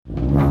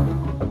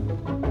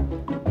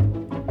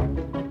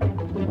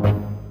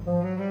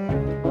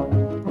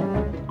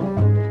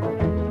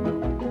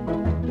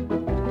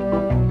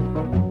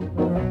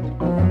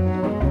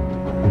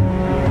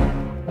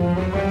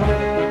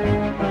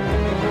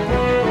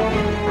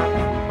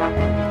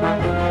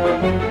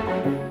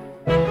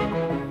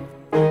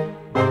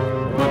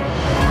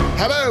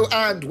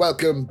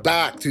welcome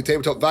back to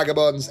Tabletop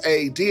Vagabonds,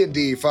 a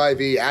D&D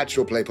 5e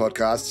actual play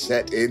podcast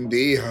set in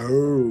the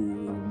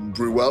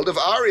homebrew world of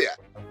Aria.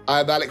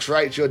 I'm Alex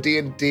Wright, your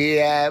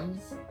D&DM.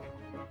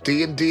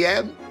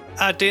 D&DM?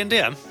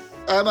 D&DM.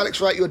 I'm Alex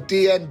Wright, your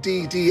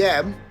D&D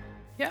DM.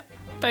 Yep,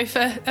 both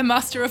a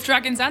master of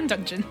dragons and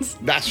dungeons.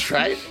 That's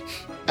right.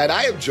 And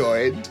I am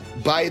joined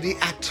by the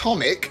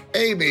atomic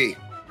Amy.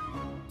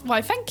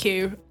 Why, thank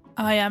you.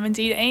 I am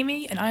indeed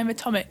Amy, and I am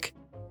atomic.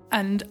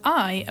 And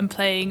I am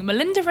playing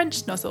Melinda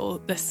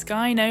Wrenchnozzle, the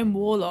Sky Gnome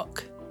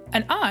Warlock.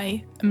 And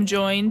I am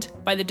joined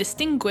by the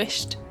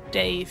distinguished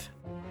Dave.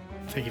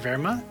 Thank you very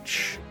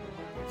much.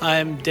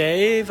 I'm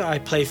Dave. I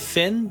play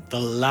Finn, the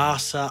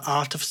Larsa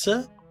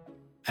Artificer.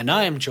 And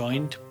I am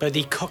joined by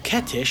the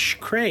coquettish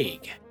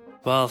Craig.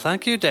 Well,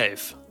 thank you,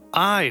 Dave.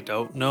 I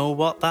don't know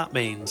what that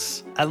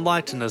means.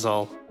 Enlighten us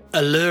all.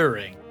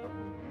 Alluring.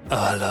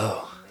 Oh,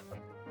 hello.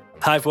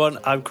 Hi everyone,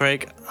 I'm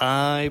Craig.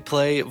 I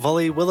play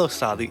Volley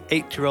Willowstar, the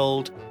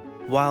 8-year-old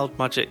wild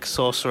magic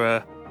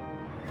sorcerer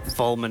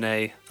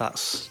Volmine.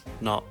 That's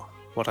not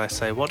what I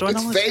say. What do I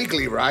know? It's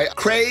vaguely right.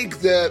 Craig,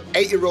 the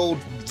 8-year-old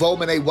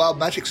Volmine wild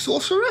magic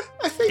sorcerer,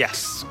 I think?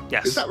 Yes.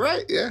 Is that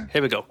right? Yeah.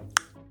 Here we go.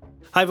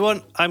 Hi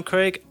everyone, I'm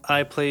Craig.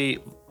 I play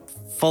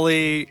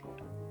Volley...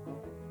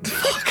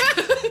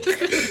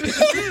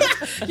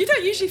 You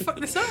don't usually fuck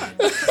this up.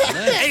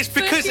 It's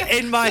because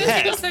in my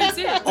head,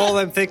 all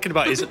I'm thinking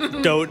about is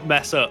don't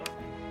mess up. Do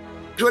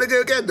you want to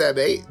go again there,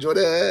 mate? Do you want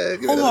to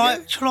give it All right,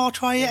 again? shall I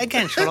try it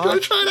again? Do you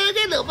want to try that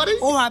again, little buddy?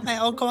 All right, mate,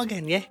 I'll go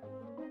again, yeah?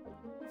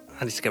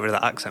 I need to get rid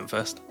of that accent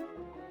first.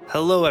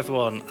 Hello,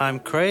 everyone. I'm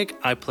Craig.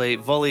 I play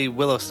Volley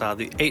Willowstar,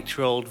 the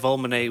 8-year-old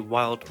Volmine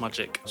wild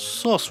magic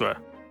sorcerer.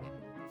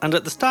 And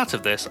at the start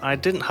of this, I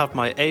didn't have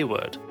my A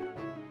word.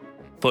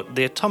 But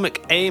the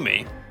atomic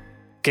Amy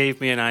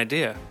gave me an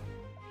idea.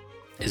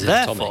 Is it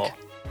Therefore,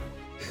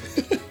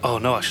 atomic? Oh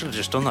no, I should have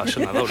just done that,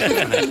 shouldn't I?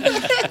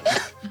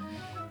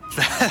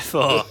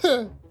 Therefore,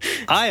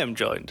 I am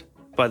joined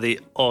by the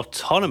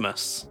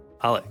autonomous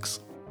Alex.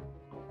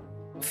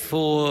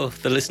 For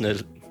the listener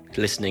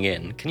listening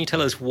in, can you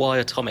tell us why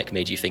atomic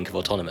made you think of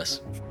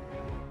autonomous?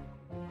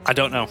 I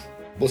don't know.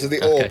 Was it the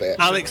Okay. orbit?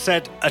 Alex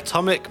said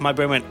atomic, my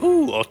brain went,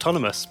 ooh,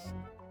 autonomous.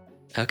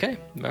 Okay,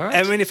 all right.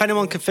 I mean, if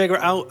anyone can figure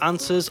it out,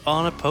 answers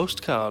on a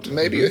postcard.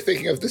 Maybe you're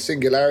thinking of the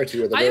singularity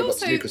where the I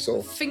robots also nuke us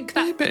all. think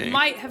that Maybe.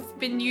 might have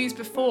been used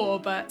before,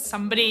 but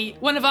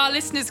one of our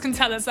listeners can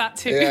tell us that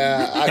too.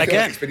 Yeah, I feel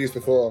Again. like it's been used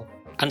before.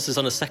 Answers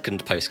on a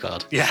second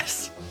postcard.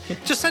 Yes.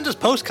 Just send us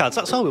postcards,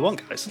 that's all we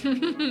want, guys.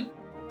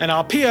 And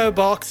our P.O.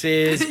 box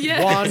is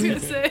Yeah, I was 1... gonna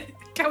say,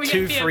 can we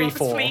 2, get 3, PO box,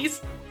 4.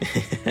 please?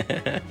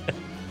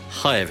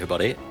 Hi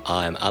everybody,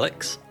 I'm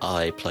Alex.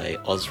 I play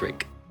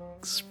Osric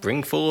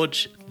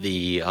Springforge,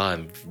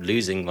 I'm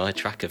losing my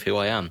track of who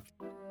I am.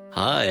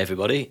 Hi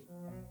everybody.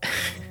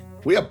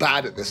 We are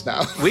bad at this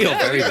now. We are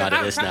very bad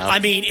at this now. I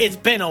mean, it's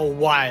been a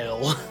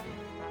while.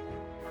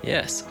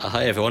 Yes,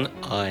 hi everyone,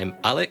 I'm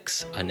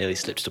Alex. I nearly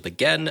slipped up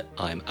again.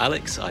 I'm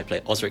Alex. I play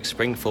Osric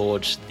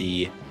Springforge,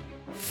 the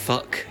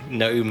fuck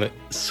gnome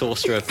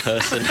sorcerer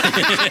person.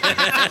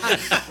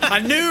 A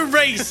new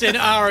race in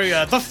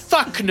Aria, the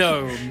fuck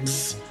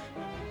gnomes.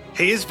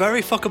 He is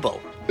very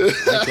fuckable.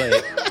 I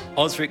play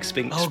Osric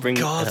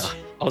God.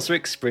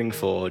 Osric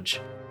Springforge,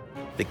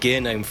 the Gear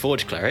Gnome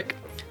Forge Cleric.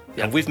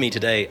 And with me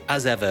today,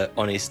 as ever,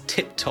 on his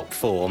tip-top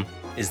form,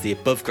 is the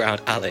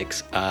above-ground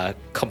Alex,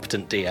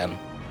 competent DM.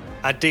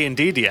 A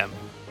D&D DM.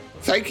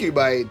 Thank you,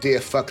 my dear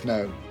fuck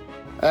gnome.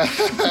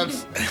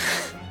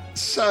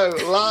 So,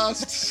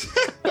 last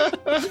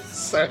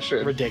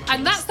session. Ridiculous.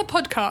 And that's the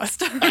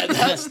podcast. And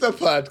that's the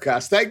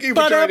podcast. Thank you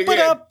for joining in.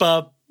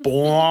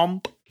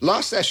 Ba-da-ba-da-ba-bomp.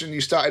 Last session,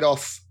 you started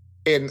off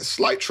in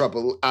slight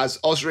trouble as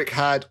Osric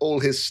had all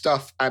his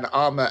stuff and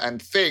armor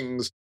and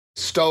things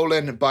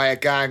stolen by a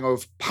gang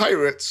of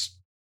pirates,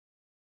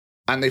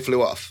 and they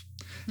flew off,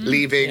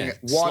 leaving Yeah,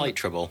 one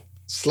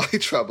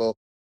slight trouble.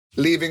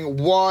 leaving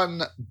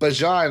one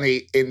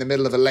Bajani in the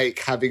middle of a lake,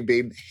 having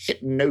been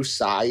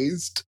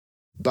hypnosized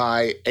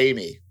by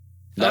Amy.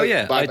 Oh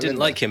yeah, by I didn't Melinda.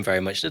 like him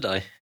very much, did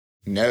I?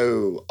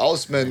 No,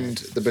 Osmond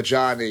the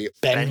Bajani.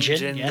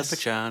 Benjen, the yes.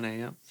 vagina,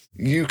 yeah.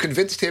 You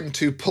convinced him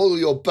to pull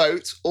your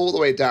boat all the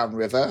way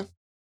downriver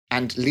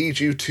and lead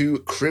you to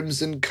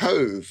Crimson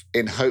Cove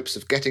in hopes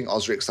of getting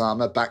Osric's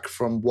armor back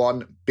from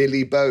one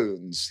Billy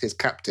Bones, his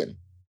captain.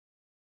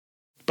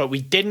 But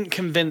we didn't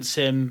convince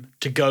him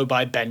to go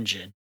by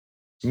Benjen.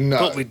 No.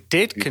 But we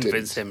did you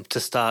convince him to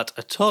start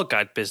a tour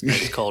guide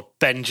business called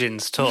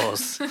Benjin's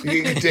Tours,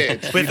 You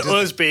did. with You did.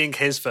 us being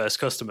his first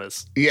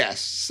customers. Yes.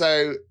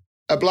 So,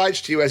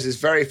 obliged to you as his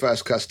very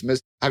first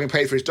customers, having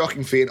paid for his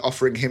docking fee and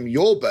offering him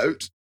your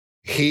boat,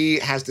 he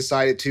has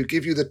decided to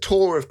give you the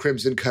tour of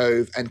Crimson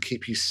Cove and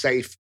keep you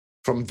safe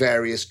from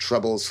various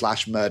troubles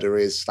 /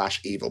 murderers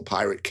 / evil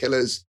pirate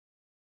killers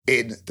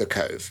in the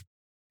cove.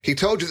 He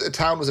told you that the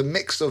town was a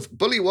mix of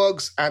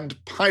bullywogs and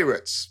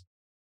pirates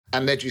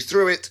and led you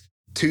through it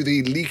to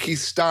the Leaky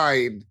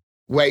Stein,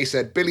 where he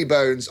said Billy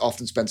Bones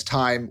often spends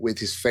time with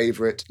his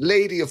favourite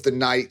lady of the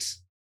night,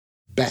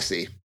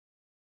 Bessie.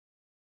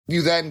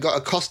 You then got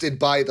accosted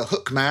by the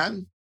hook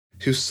man,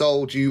 who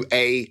sold you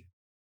a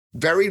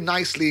very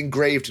nicely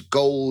engraved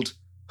gold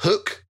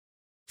hook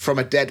from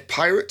a dead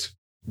pirate.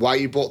 Why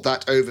you bought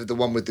that over the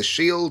one with the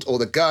shield or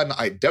the gun,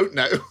 I don't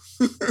know.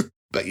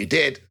 But you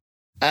did.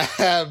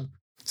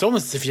 It's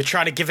almost as if you're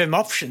trying to give him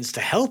options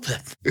to help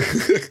him.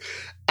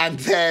 And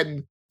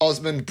then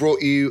Osmond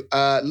brought you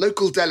a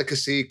local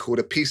delicacy called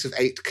a piece of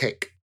 8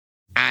 cake.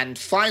 And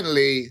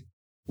finally,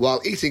 while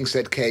eating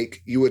said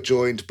cake, you were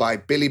joined by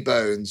Billy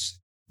Bones,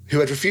 who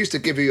had refused to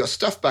give you your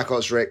stuff back,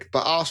 Osric,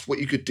 but asked what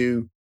you could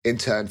do in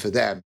turn for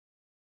them.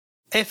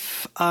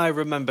 If I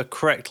remember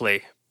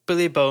correctly,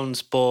 Billy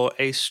Bones bore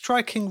a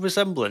striking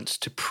resemblance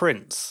to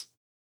Prince.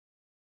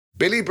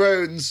 Billy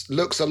Bones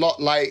looks a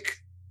lot like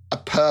a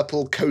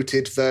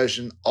purple-coated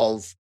version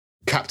of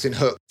Captain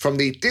Hook from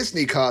the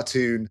Disney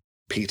cartoon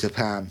Peter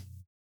Pan,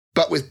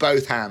 but with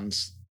both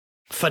hands.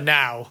 For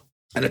now.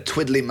 And a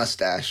twiddly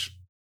mustache.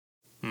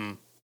 So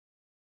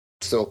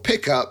we'll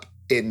pick up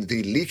in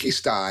the Leaky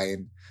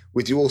Stein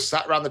with you all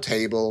sat around the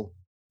table,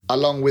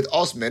 along with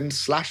Osmond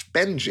 /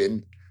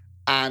 Benjin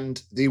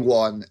and the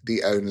one,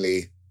 the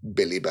only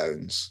Billy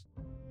Bones.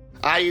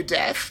 Are you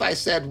deaf? I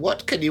said,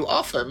 what can you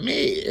offer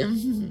me?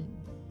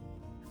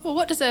 Well,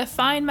 what does a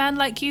fine man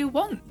like you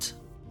want,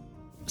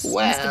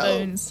 Mr.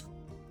 Bones?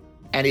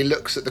 And he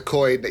looks at the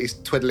coin that he's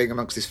twiddling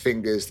amongst his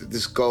fingers,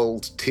 this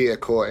gold tier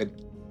coin.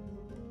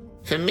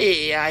 For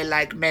me, I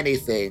like many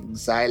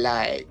things. I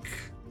like...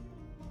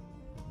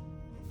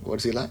 What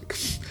does he like?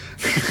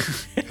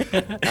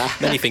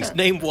 Many things.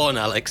 Name one,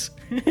 Alex.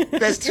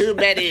 There's too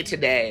many to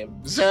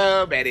name.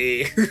 So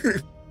many.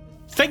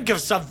 Think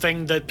of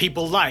something that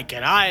people like,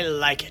 and I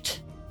like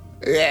it.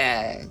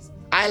 Yes.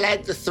 I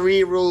like the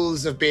 3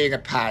 rules of being a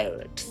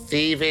pirate.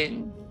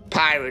 Thieving,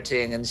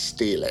 pirating, and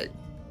stealing.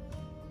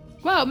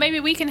 Well, maybe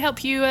we can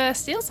help you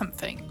steal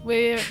something.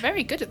 We're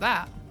very good at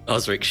that.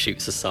 Osric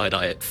shoots a side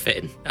eye at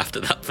Finn after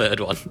that third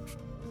one.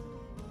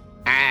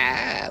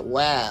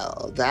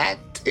 Well, that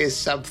is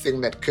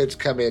something that could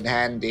come in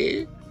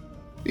handy.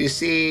 You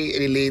see,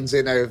 and he leans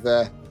in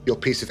over your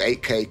piece of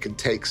 8 cake and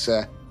takes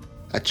a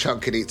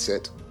chunk and eats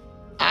it.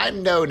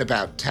 I'm known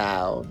about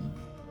town.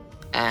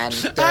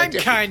 And I'm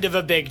kind of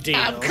a big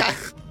deal.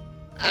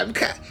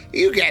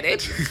 You get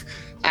it.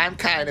 I'm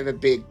kind of a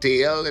big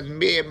deal, and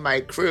me and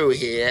my crew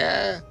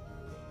here,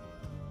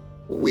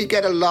 we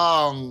get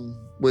along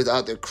with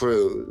other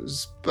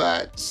crews,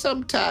 but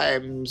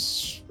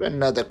sometimes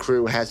another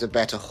crew has a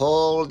better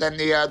haul than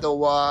the other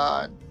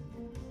one.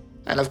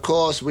 And of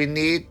course, we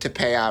need to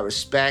pay our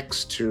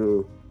respects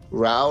to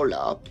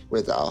Rowlop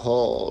with our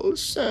haul,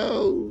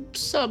 so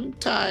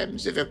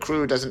sometimes if a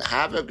crew doesn't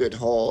have a good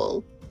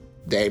haul,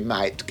 they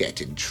might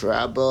get in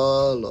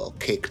trouble or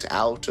kicked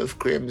out of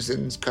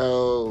Crimson's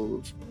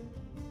Cove.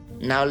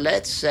 Now,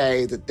 let's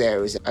say that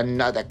there is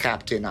another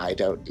captain I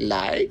don't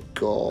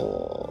like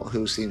or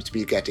who seems to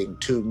be getting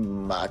too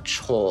much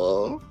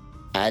haul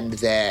and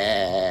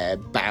their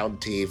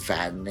bounty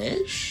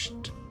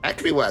vanished. That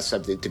could be worth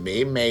something to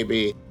me.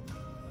 Maybe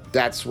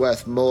that's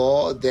worth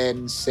more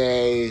than,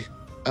 say,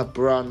 a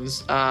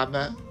bronze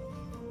armor.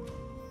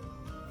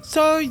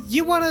 So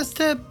you want us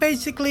to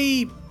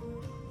basically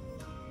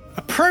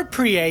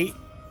appropriate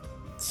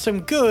some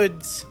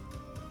goods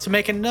to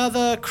make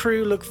another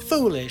crew look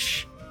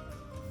foolish?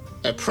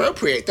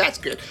 Appropriate, that's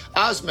good.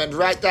 Osmond,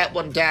 write that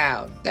one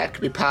down. That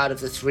could be part of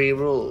the 3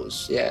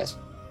 rules, yes.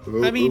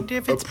 I mean,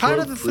 if it's part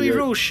of the 3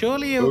 rules,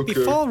 surely it would be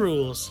 4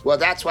 rules. Well,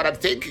 that's what I'm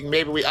thinking.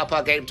 Maybe we up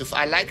our game to...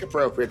 I like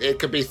appropriate. It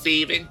could be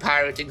thieving,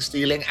 pirating,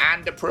 stealing,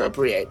 and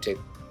appropriating.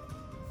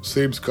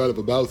 Seems kind of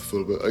a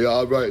mouthful, but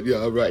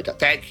yeah, right.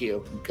 Thank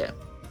you. Okay.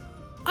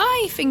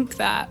 I think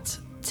that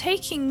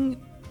taking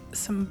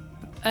some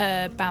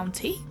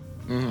bounty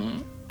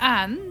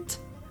and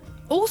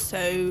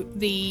also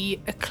the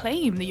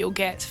acclaim that you'll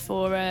get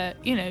for,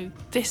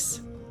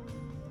 this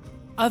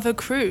other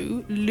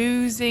crew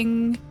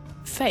losing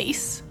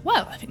face,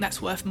 well, I think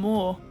that's worth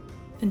more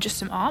than just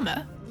some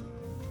armor.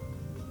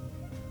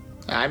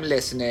 I'm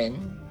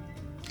listening.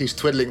 He's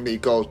twiddling the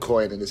gold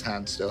coin in his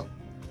hand still.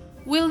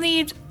 We'll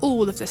need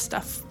all of the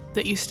stuff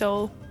that you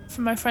stole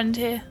from my friend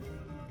here.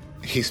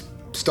 He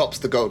stops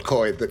the gold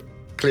coin that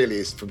clearly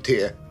is from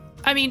Tyr.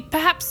 I mean,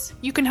 perhaps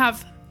you can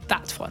have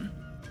that one.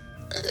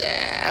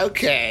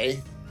 Okay.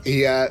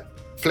 He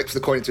flips the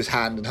coin into his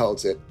hand and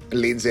holds it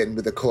and leans in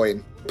with the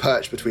coin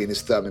perched between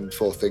his thumb and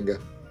forefinger.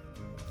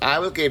 I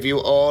will give you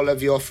all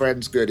of your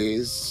friend's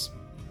goodies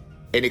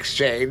in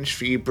exchange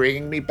for you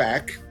bringing me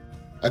back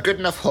a good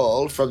enough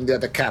haul from the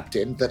other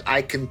captain that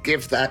I can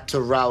give that to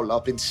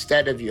Rowlop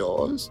instead of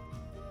yours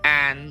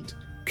and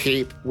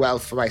keep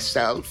wealth for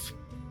myself.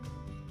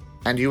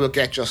 And you will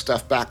get your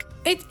stuff back.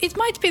 It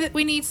might be that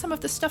we need some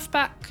of the stuff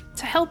back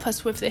to help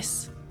us with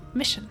this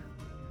mission.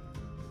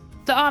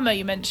 The armor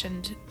you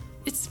mentioned,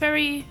 it's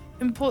very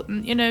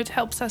important, it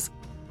helps us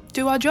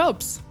do our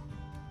jobs.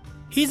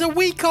 He's a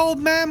weak old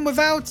man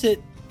without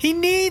it. He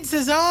needs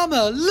his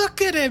armor.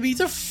 Look at him. He's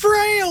a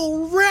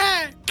frail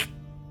wreck.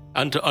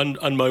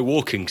 And my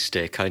walking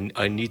stick.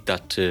 I need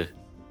that to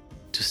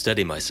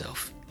steady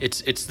myself.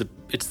 It's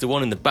the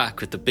one in the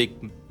back with the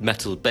big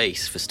metal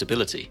base for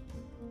stability.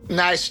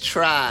 Nice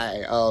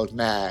try, old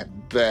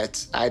man,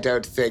 but I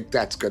don't think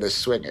that's going to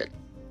swing it.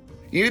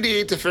 You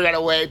need to figure out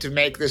a way to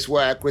make this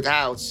work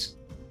without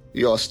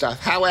your stuff.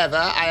 However,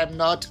 I am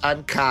not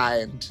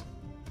unkind.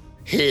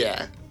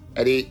 Here.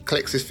 And he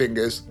clicks his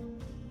fingers,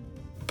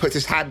 puts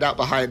his hand out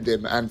behind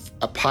him, and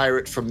a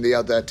pirate from the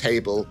other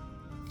table,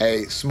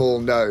 a small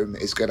gnome,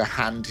 is going to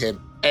hand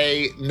him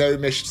a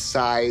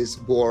gnomish-size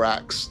war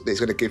axe that he's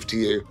going to give to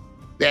you.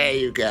 There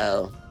you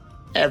go.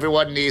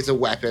 Everyone needs a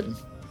weapon.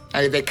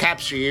 And if they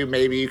capture you,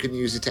 maybe you can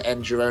use it to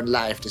end your own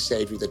life to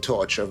save you the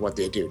torture of what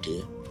they do to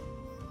you.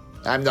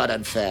 I'm not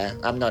unfair.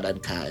 I'm not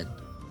unkind.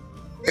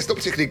 It's not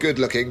particularly good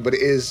looking, but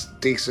it is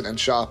decent and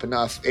sharp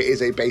enough. It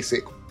is a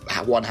basic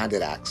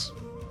one-handed axe.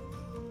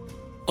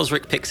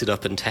 Osric picks it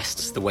up and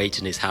tests the weight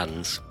in his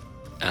hands,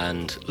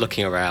 and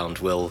looking around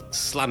will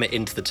slam it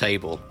into the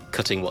table,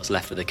 cutting what's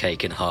left of the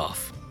cake in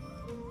half.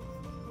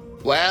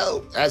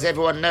 Well, as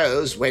everyone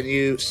knows, when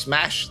you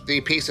smash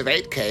the piece of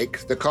 8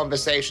 cake, the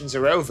conversations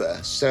are over,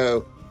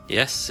 so...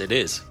 Yes, it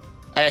is.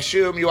 I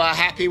assume you are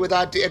happy with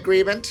our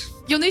agreement?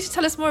 You'll need to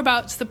tell us more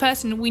about the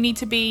person we need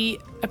to be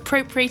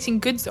appropriating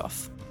goods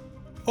off.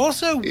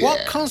 Also,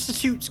 what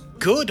constitutes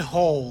good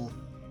haul?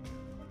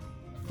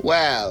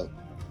 Well,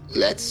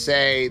 let's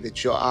say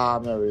that your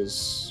armor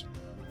is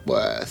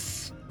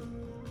worth...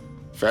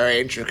 very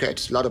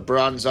intricate, a lot of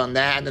bronze on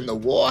there, and then the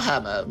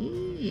warhammer,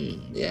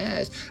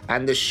 yes,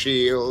 and the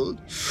shield,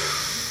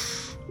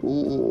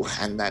 ooh,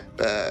 and that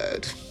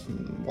bird,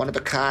 one of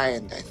a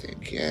kind, I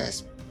think,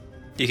 yes.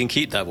 You can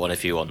keep that one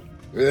if you want.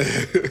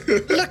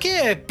 Look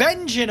here,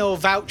 Benjen will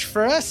vouch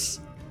for us.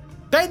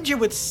 Benjen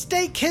would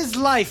stake his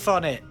life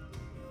on it.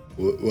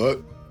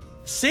 What?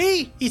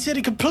 See? He's in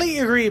a complete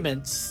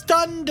agreement.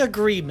 Stunned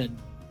agreement.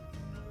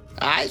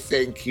 I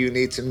think you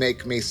need to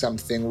make me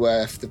something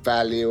worth the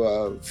value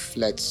of,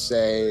 let's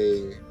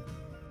say,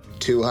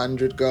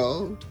 200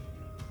 gold.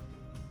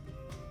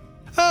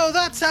 Oh,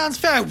 that sounds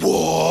fair.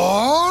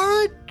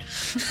 What?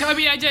 I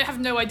mean, I have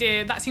no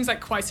idea. That seems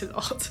like quite a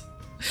lot.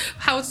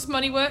 How does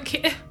money work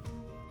here?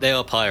 They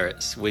are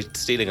pirates. We're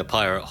stealing a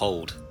pirate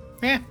hold.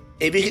 Yeah.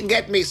 If you can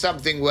get me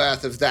something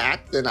worth of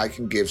that, then I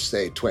can give,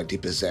 say,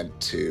 20%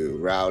 to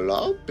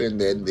Rowlop,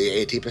 and then the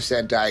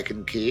 80% I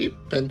can keep,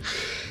 and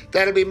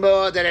that'll be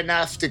more than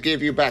enough to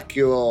give you back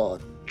your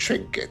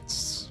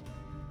trinkets.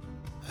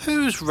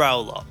 Who's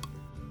Rowlop?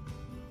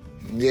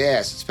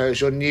 Yes, I suppose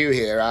you're new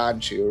here,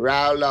 aren't you?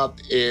 Rowlop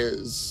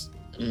is...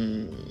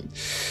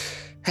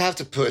 how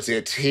to put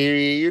it?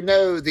 You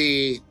know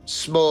the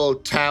small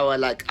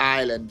tower-like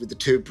island with the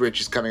 2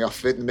 bridges coming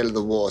off it in the middle of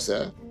the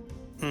water?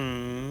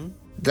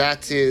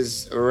 That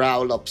is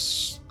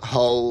Rowlop's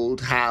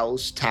hold,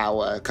 house,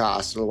 tower,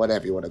 castle,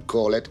 whatever you want to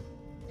call it.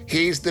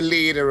 He's the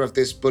leader of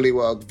this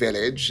bullywog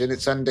village, and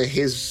it's under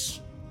his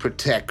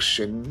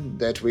protection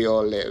that we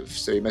all live.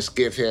 So you must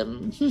give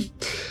him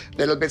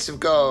little bits of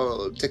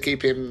gold to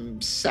keep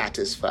him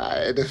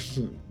satisfied.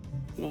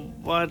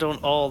 Why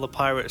don't all the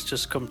pirates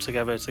just come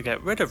together to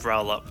get rid of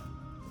Rowlop?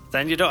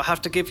 Then you don't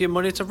have to give your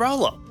money to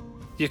Rowlop.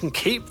 You can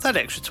keep that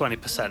extra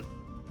 20%.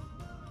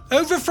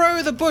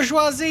 Overthrow the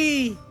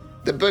bourgeoisie!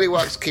 The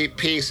Bullywogs keep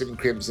peace in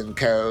Crimson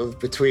Cove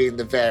between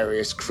the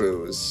various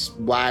crews.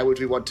 Why would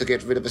we want to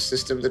get rid of a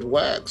system that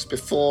works?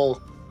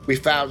 Before we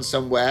found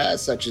somewhere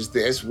such as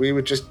this, we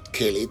would just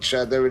kill each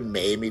other and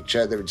maim each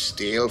other and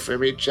steal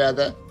from each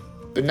other.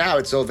 But now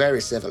it's all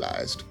very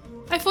civilized.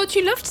 I thought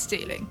you loved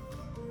stealing.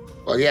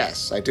 Well,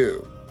 yes, I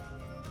do.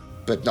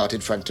 But not in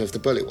front of the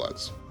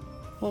Bullywogs.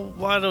 Well,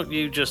 why don't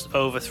you just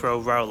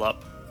overthrow Rowlop,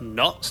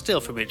 not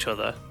steal from each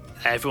other?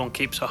 Everyone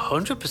keeps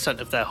 100%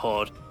 of their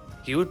hoard.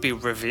 You would be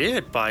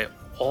revered by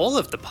all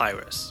of the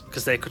pirates,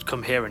 because they could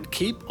come here and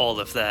keep all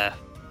of their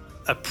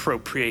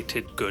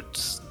appropriated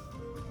goods.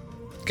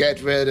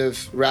 Get rid of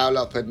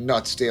Rowlop and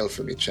not steal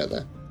from each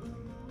other.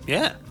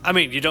 Yeah, I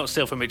mean, you don't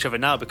steal from each other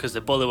now because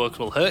the Bullywogs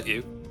will hurt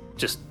you.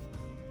 Just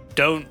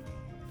don't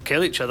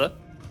kill each other,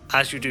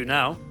 as you do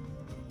now.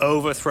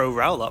 Overthrow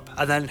Rowlop,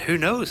 and then who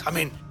knows? I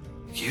mean,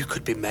 you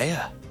could be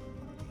mayor.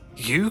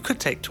 You could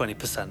take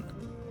 20%.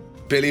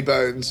 Billy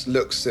Bones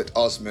looks at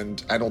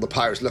Osmond, and all the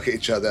pirates look at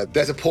each other.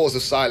 There's a pause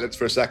of silence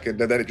for a second,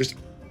 and then it just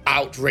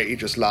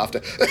outrageous laughter.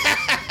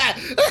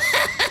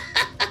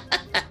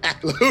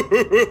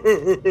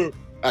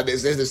 And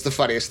this is the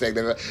funniest thing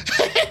they've ever...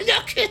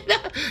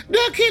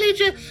 no, kill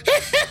each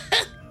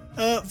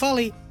other.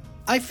 Volley,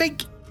 I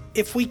think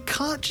if we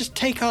can't just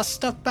take our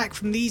stuff back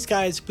from these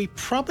guys, we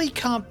probably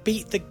can't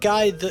beat the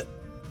guy that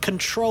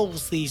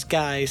controls these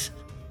guys.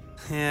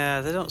 Yeah,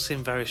 they don't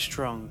seem very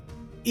strong.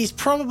 He's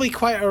probably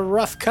quite a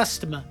rough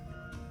customer.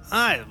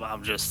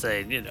 I'm just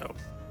saying,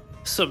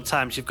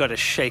 sometimes you've got to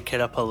shake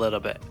it up a little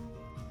bit.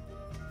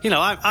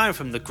 I'm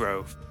from the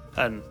Grove,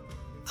 and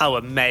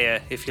our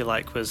mayor, if you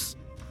like, was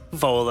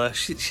Vola.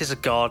 She's a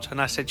god,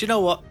 and I said, you know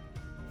what?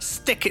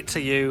 Stick it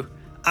to you.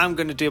 I'm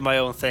going to do my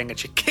own thing, and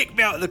she kicked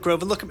me out of the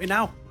Grove, and look at me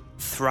now.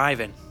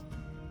 Thriving.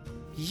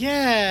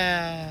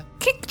 Yeah.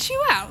 Kicked you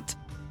out?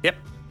 Yep.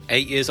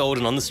 8 years old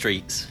and on the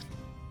streets.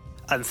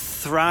 and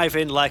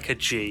thriving like a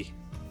G.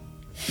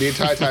 The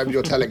entire time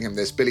you're telling him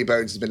this, Billy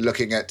Bones has been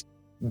looking at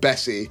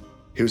Bessie,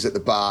 who's at the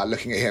bar,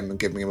 looking at him and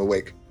giving him a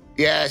wink.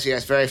 Yes,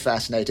 very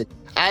fascinating.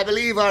 I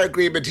believe our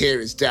agreement here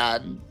is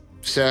done,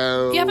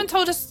 so... You haven't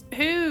told us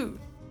who.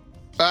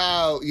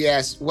 Oh,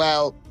 yes.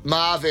 Well,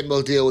 Marvin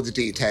will deal with the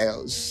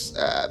details.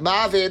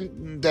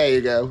 Marvin, there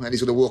you go. And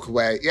he's going to walk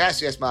away.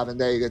 Yes, Marvin,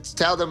 there you go.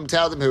 Tell them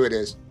who it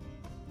is.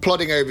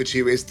 Plodding over to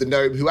you is the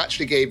gnome who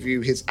actually gave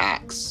you his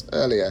axe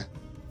earlier.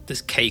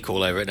 There's cake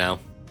all over it now.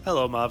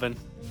 Hello, Marvin.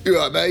 You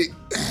all right,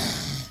 mate?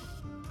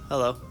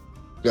 Hello.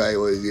 Right,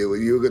 well,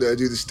 you're going to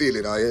do the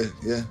stealing, are you?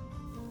 Yeah.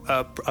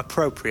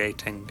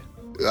 Appropriating.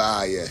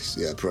 Ah, yes,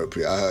 yeah,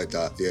 appropriate. I heard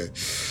that,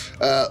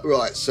 yeah.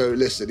 Right, so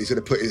listen, he's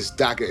going to put his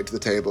dagger into the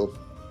table.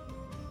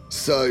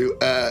 So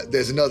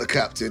there's another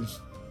captain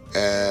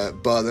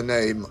by the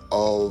name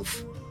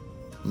of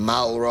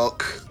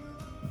Malrock,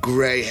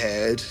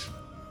 grey-haired.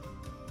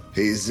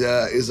 He's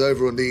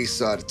over on the east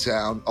side of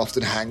town,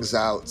 often hangs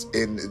out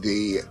in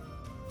the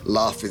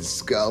Laughing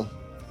Skull.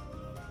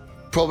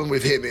 Problem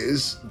with him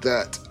is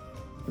that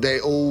they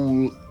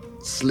all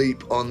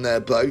sleep on their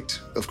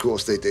boat. Of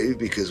course they do,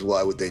 because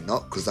why would they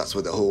not? Because that's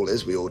where the hall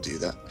is. We all do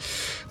that.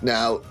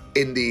 Now,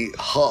 in the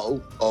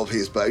hull of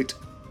his boat,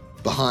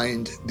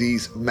 behind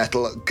these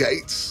metal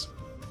gates,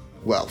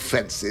 well,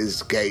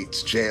 fences,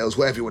 gates, jails,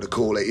 whatever you want to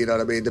call it, you know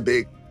what I mean? The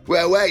big,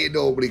 where you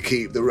normally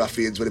keep the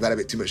ruffians when they've had a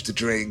bit too much to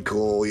drink,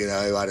 or, you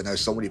know, I don't know,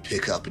 someone you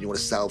pick up and you want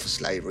to sell for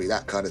slavery,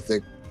 that kind of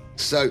thing.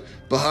 So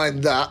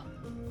behind that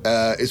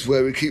is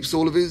where he keeps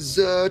all of his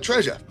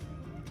treasure.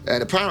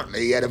 And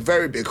apparently he had a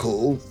very big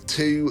haul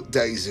 2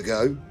 days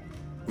ago.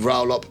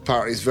 Rowlop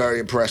apparently is very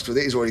impressed with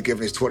it. He's already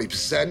given his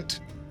 20%.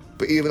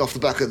 But even off the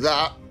back of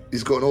that,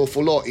 he's got an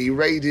awful lot. He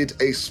raided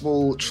a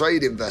small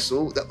trading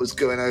vessel that was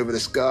going over the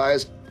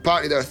skies.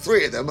 Apparently there are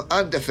 3 of them,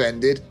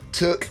 undefended,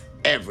 took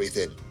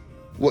everything.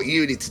 What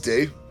you need to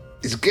do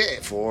is get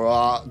it for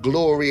our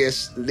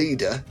glorious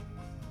leader.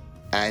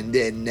 And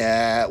then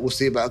we'll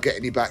see about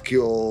getting you back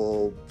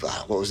your,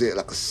 what was it,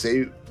 like a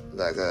suit?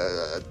 Like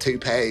a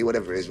toupee,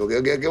 whatever it is. We'll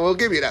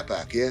give you that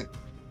back, yeah?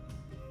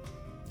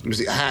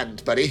 Was it a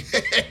hand, buddy?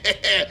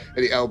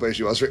 And he elbows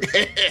you, Osric.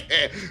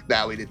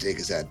 No, we didn't take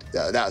his hand.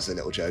 No, that was a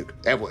little joke.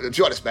 Everyone, to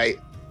be honest, mate,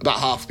 about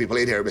half the people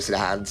in here are missing a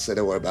hand, so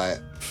don't worry about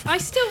it. I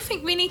still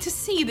think we need to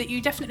see that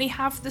you definitely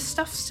have the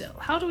stuff still.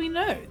 How do we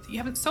know that you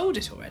haven't sold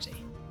it already?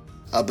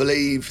 I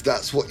believe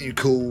that's what you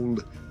call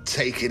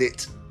taking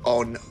it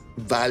on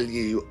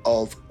value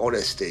of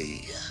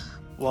honesty.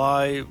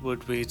 Why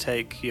would we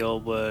take your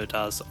word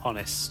as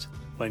honest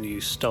when you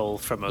stole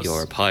from us?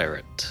 You're a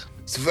pirate.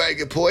 It's a very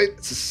good point.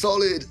 It's a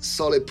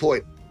solid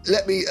point.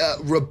 Let me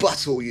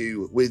rebuttal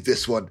you with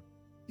this one.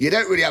 You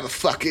don't really have a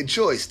fucking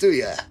choice, do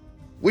you?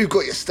 We've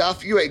got your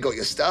stuff, you ain't got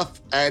your stuff,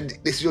 and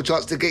this is your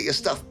chance to get your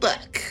stuff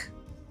back.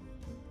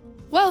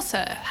 Well,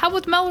 sir, how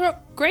would Malrock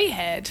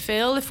Greyhaired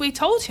feel if we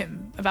told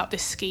him about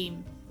this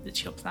scheme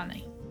that you're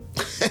planning?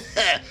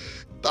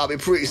 I'll be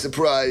pretty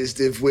surprised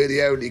if we're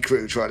the only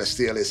crew trying to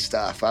steal his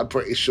stuff. I'm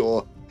pretty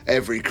sure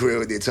every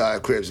crew in the entire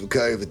Crimson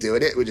Cove are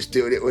doing it. We're just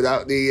doing it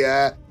without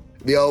the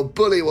old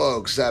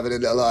bullywogs having a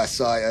little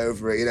eyesight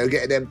over it, you know,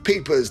 getting them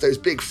peepers, those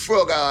big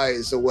frog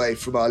eyes away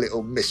from our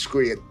little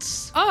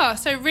miscreants. Ah,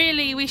 so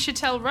really we should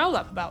tell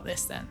Roll-Up about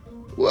this then?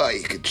 Well,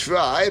 you could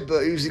try,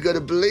 but who's he going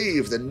to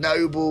believe? The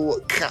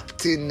noble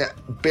Captain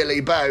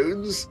Billy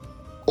Bones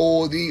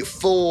or the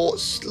 4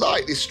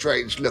 slightly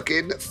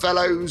strange-looking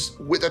fellows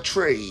with a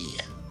tree?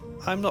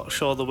 I'm not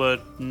sure the word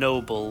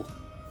noble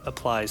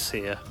applies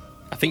here.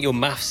 I think your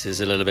maths is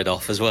a little bit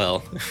off as well.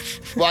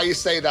 While you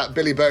say that,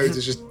 Billy Bones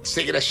is just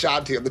singing a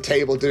shanty on the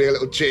table, doing a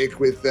little jig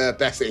with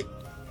Bessie.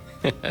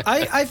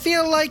 I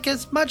feel like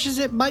as much as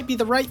it might be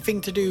the right thing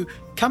to do,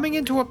 coming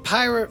into a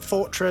pirate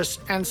fortress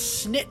and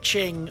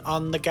snitching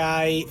on the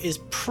guy is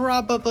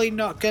probably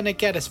not going to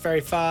get us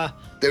very far.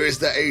 There is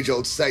that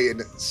age-old saying,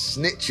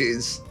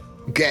 snitches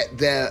get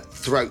their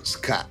throats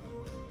cut.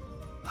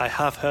 I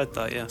have heard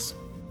that, yes.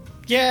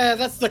 Yeah,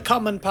 that's the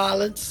common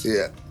parlance.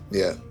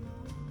 Yeah.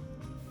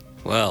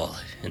 Well,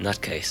 in that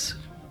case,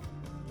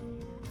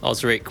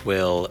 Osric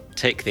will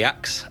take the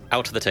axe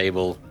out of the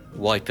table,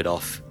 wipe it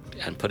off,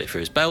 and put it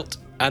through his belt,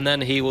 and then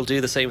he will do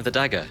the same with the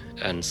dagger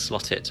and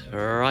slot it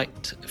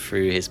right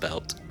through his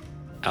belt,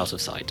 out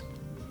of sight.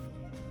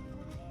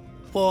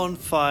 One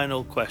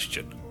final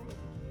question.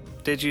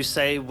 Did you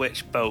say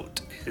which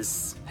boat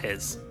is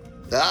his?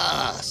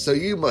 Ah, so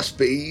you must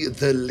be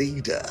the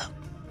leader.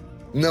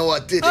 No, I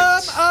didn't.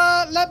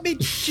 Let me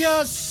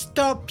just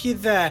stop you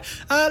there.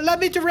 Let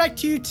me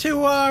direct you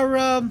to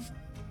our,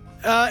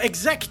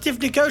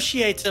 executive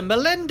negotiator,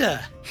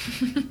 Melinda.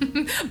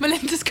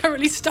 Melinda's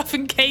currently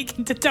stuffing cake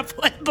into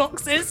Tupperware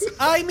boxes.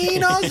 I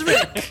mean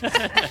Osric.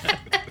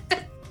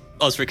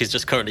 Osric is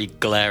just currently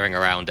glaring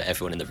around at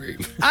everyone in the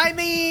room. I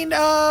mean,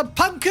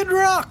 Punk and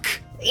Rock.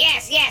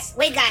 Yes,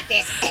 we got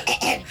this.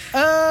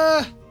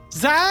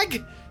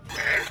 Zag?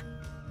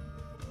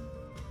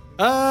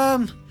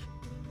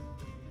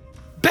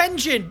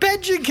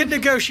 Benjen can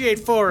negotiate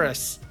for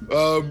us.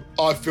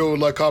 I feel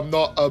like I'm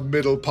not a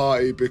middle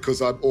party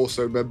because I'm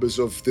also members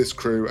of this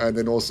crew, and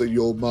then also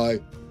you're my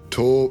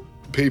tour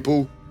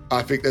people.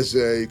 I think there's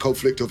a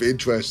conflict of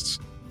interests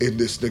in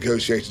this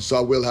negotiation, so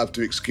I will have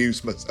to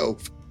excuse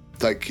myself.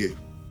 Thank you.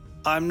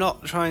 I'm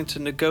not trying to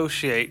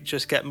negotiate,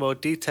 just get more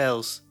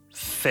details,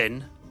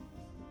 Finn.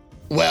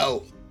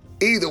 Well,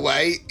 either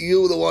way,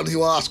 you're the one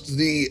who asked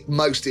the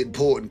most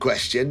important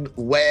question.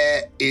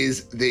 Where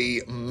is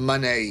the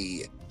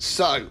money?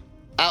 So,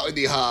 out in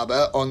the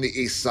harbour on the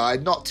east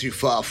side, not too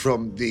far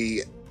from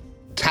the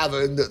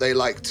tavern that they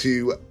like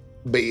to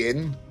be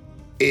in,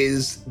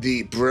 is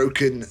the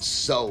Broken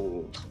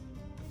Soul.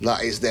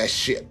 That is their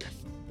ship.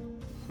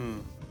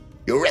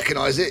 You'll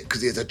recognise it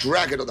because there's a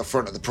dragon on the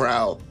front of the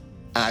prow,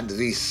 and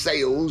the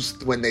sails,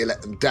 when they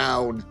let them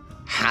down,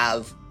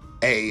 have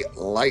a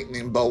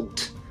lightning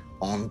bolt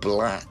on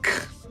black.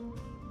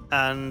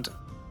 And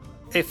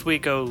if we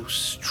go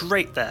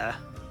straight there,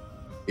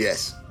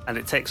 Yes. and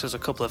it takes us a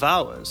couple of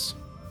hours...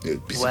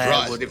 You'd be Where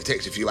surprised would- if it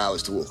takes a few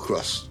hours to walk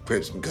across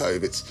Crimson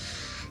Cove. It's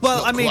Well,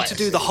 not I mean, quite to a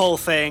do the city. whole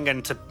thing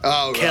and to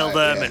Oh, kill right,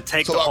 them yeah. and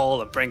take So the like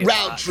whole and bring it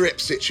round back.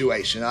 trip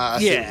situation. I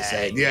see what you're Yeah,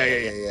 saying.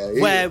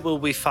 Yeah. Where will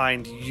we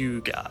find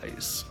you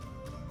guys?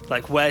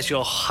 Like, where's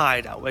your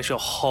hideout? Where's your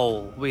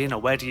hole?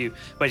 Where do you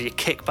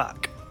kick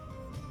back?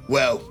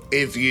 Well,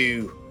 if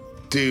you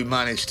do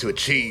manage to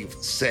achieve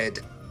said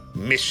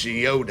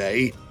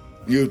missione,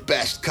 you'd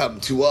best come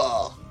to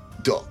our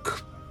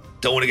dock.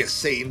 Don't want to get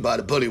seen by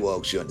the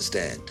bullywogs, you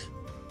understand?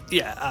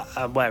 Yeah,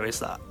 and where is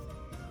that?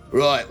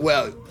 Right,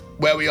 well,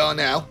 where we are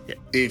now, Yeah.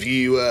 if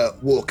you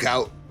walk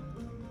out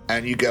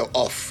and you go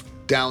off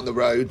down the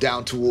road,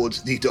 down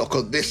towards the dock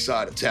on this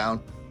side of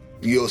town,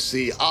 you'll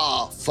see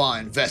our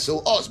fine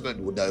vessel. Osmond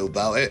will know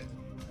about it.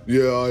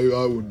 Yeah,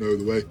 I would know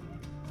the way.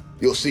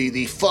 You'll see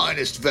the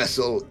finest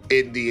vessel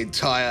in the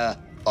entire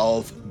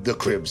of the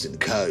Crimson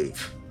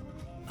Cove.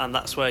 And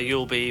that's where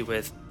you'll be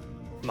with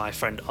my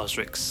friend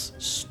Osric's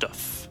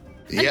stuff.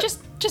 And Yep.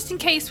 just in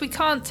case we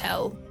can't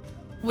tell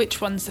which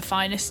one's the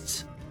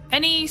finest,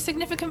 any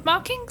significant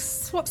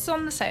markings? What's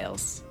on the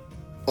sails?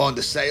 On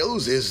the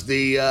sails is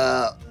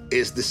the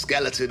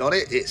skeleton on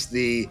it. It's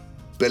the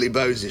Billy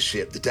Bones'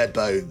 ship, the Dead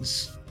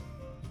Bones.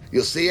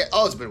 You'll see it.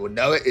 Osmond would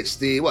know it. It's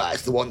the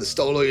one that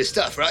stole all your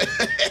stuff, right?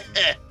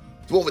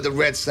 The one with the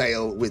red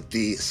sail with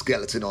the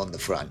skeleton on the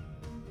front.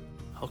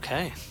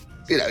 Okay.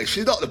 You know,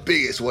 she's not the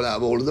biggest one out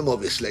of all of them,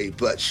 obviously,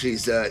 but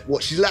she's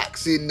what she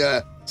lacks in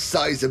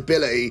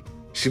sizeability,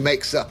 she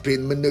makes up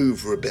in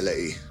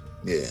maneuverability.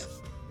 Yeah.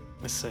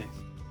 Let's see.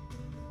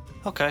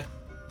 Okay.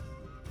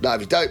 Now,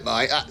 if you don't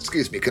mind,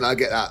 excuse me, can I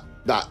get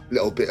that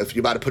little bit of?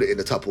 You might have put it in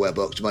the Tupperware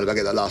box. Do you mind if I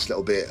get that last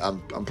little bit?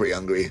 I'm pretty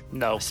hungry.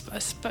 No. I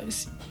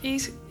suppose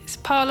it's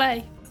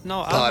parlay.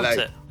 No, I want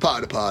Parlay, it.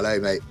 part of the parlay,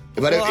 mate. If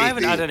I Well, don't I eat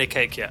haven't had any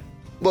cake yet.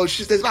 Well,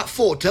 there's about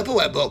 4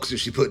 Tupperware boxes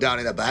she put down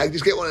in her bag.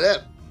 Just get one of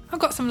them. I've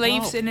got some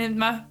leaves in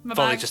my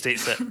Volley bag. just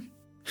eats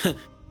it.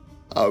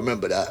 I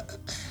remember that.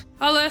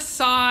 I'll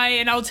sigh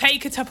and I'll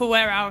take a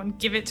Tupperware out and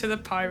give it to the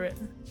pirate.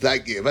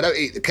 Thank you. If I don't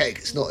eat the cake,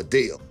 it's not a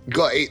deal. You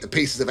got to eat the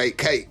pieces of 8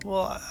 cake.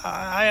 Well,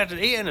 I hadn't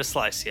eaten a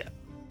slice yet.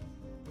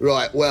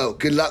 Right, well,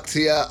 good luck to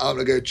you. I'm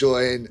going to go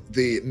join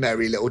the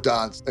merry little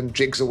dance and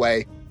jinx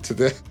away to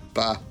the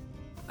bar.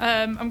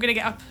 I'm gonna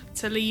get up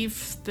to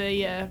leave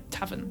the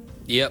tavern.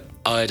 Yep,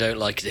 I don't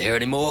like it here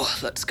anymore.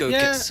 Let's go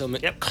Yeah. get some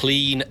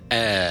clean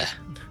air.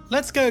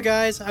 Let's go,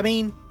 guys. I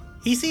mean,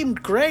 he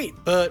seemed great,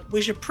 but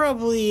we should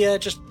probably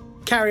just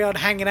carry on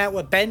hanging out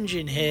with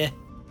Benjin here.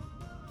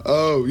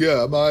 Oh,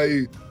 yeah,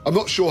 I'm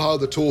not sure how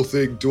the tour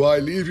thing, do I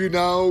leave you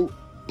now?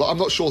 Like, I'm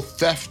not sure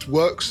theft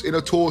works in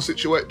a tour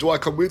situation. Do I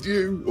come with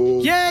you,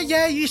 or? Yeah,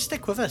 you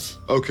stick with us.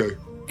 Okay.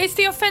 It's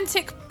the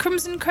authentic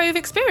Crimson Cove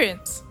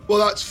experience.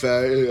 Well, that's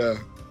fair, yeah.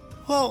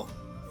 Well,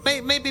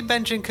 maybe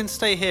Benjamin can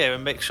stay here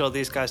and make sure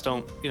these guys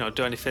don't,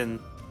 do anything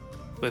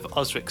with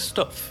Osric's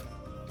stuff.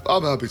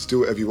 I'm happy to do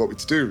whatever you want me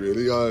to do,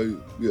 really.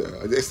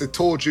 It's the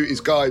tour duties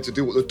guide to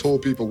do what the tour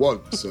people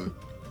want, so.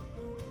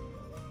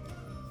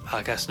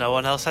 I guess no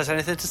one else has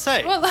anything to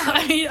say. Well,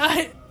 I mean,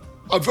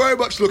 I'm very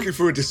much looking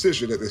for a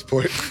decision at this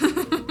point.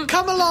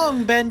 Come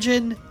along,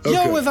 Benjin. Okay.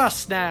 You're with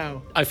us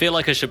now. I feel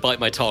like I should bite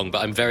my tongue,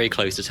 but I'm very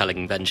close to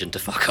telling Benjamin to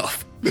fuck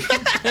off.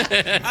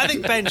 I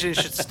think Benjamin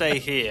should stay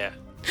here.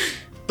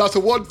 That's a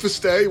 1 for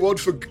stay, 1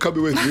 for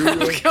coming with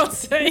you. for God's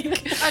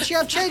sake. Actually,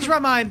 I've changed my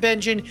mind,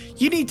 Benjin.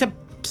 You need to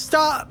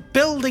start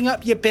building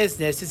up your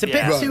business. It's a Yeah.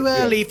 bit Right, too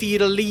yeah. early for you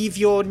to leave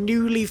your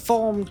newly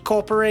formed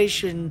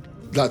corporation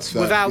That's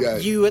fair. without yeah.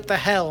 you at the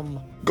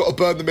helm. Got to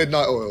burn the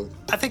midnight oil.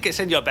 I think it's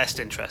in your best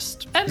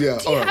interest. Yeah, Do you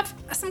alright. have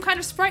some kind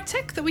of sprite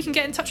tech that we can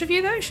get in touch with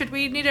you, though? Should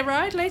we need a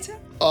ride later?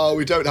 Oh,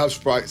 we don't have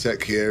sprite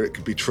tech here. It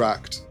can be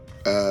tracked.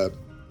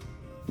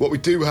 What we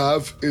do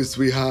have is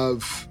we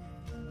have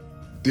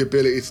the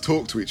ability to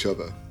talk to each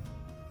other.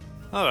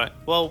 All right.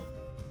 Well,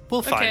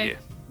 we'll find Okay. you.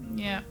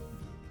 Yeah.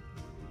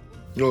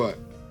 All right.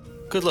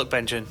 Good luck,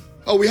 Benjamin.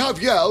 Oh, we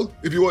have yell.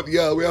 If you want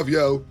yell, we have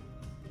yell.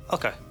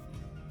 Okay.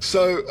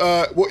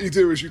 So what you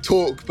do is you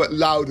talk, but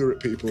louder at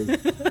people.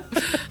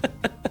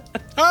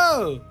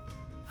 Oh,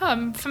 Oh,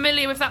 I'm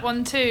familiar with that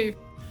one too.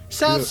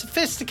 Sounds Yeah.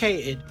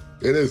 sophisticated.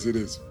 It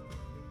is.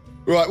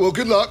 Right, well,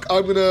 good luck.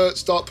 I'm going to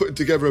start putting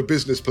together a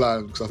business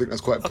plan because I think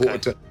that's quite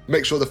important to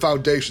make sure the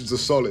foundations are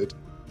solid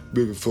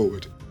moving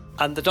forward.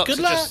 And the docks Good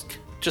are luck.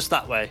 just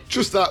that way.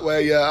 Just that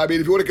way, yeah. I mean,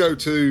 if you want to go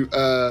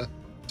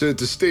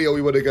to Steel,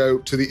 you want to go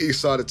to the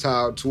east side of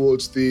town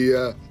towards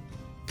the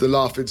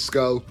Laughing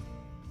Skull.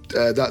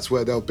 That's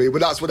where they'll be. Well,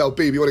 that's where they'll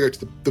be. If you want to go to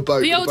the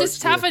boat. The boat's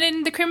oldest near. tavern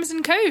in the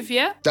Crimson Cove,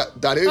 yeah?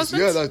 That is,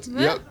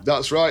 Osmond? yeah,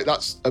 that's right.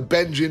 That's a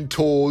Benjin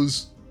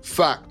Tours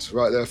fact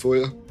right there for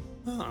you.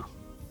 Oh,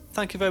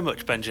 thank you very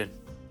much, Benjin.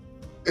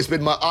 It's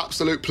been my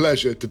absolute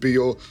pleasure to be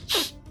your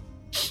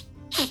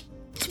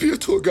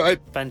tour guide.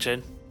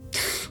 Benjin.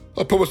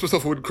 I promised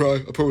myself I wouldn't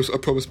cry. I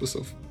promised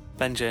myself.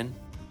 Benjin.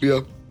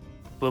 Yeah.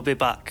 We'll be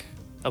back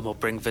and we'll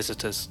bring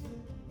visitors.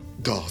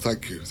 Oh,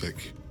 thank you.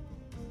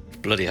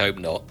 Bloody hope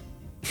not.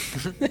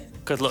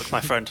 Good luck, my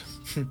friend.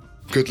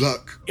 Good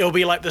luck. It'll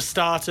be like the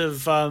start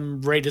of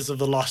Raiders of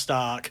the Lost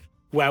Ark,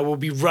 where we'll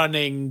be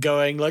running,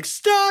 going like,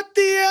 start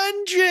the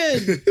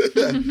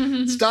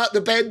engine! Start the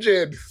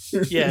Benjin.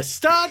 Yeah,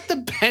 start the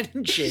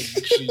engine,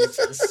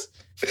 Jesus.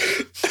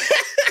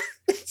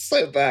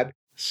 So bad.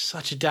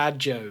 Such a dad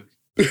joke.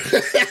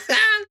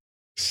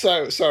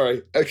 So,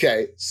 sorry.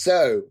 Okay,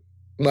 so,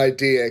 my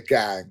dear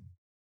gang,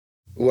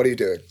 what are you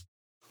doing?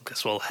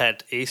 Guess we'll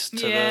head east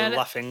to Yeah, the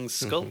Laughing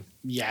Skull.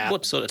 Yeah.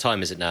 What sort of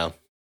time is it now?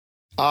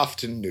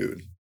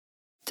 Afternoon.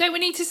 Don't we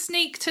need to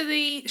sneak to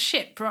the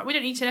ship, right? We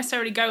don't need to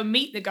necessarily go and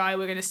meet the guy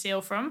we're going to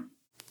steal from.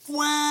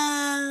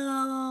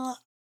 Well,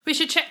 We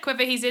should check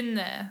whether he's in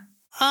there.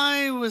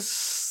 I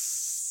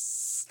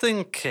was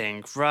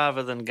thinking,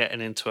 rather than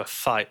getting into a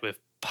fight with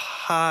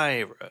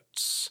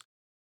pirates,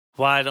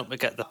 why don't we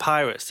get the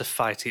pirates to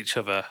fight each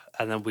other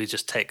and then we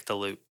just take the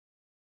loot?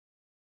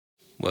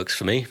 Works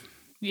for me.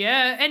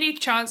 Yeah, any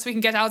chance we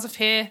can get out of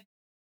here.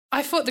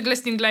 I thought the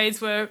Glistening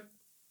Glades were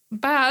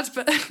bad,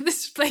 but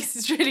this place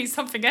is really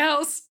something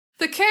else.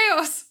 The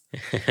chaos.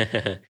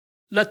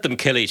 Let them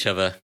kill each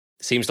other.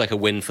 Seems like a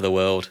win for the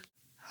world.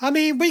 I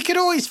mean, we could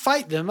always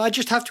fight them. I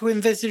just have to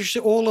envisage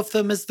all of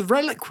them as the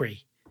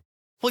reliquary.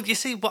 Well, you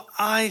see, what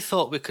I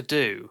thought we could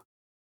do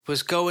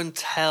was go and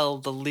tell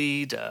the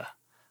leader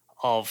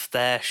of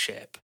their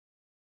ship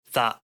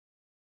that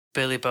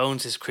Billy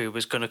Bones' crew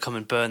was going to come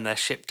and burn their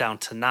ship down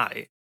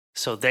tonight.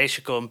 So they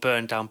should go and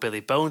burn down Billy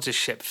Bones'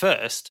 ship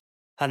first.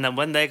 And then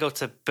when they go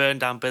to burn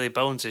down Billy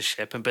Bones'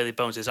 ship and Billy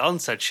Bones is on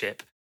said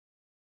ship,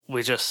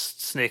 we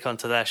just sneak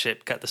onto their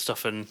ship, get the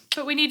stuff and...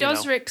 But we need You know.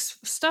 Osric's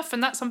stuff,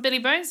 and that's on Billy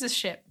Bones'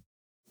 ship.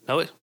 No,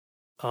 it...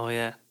 Oh,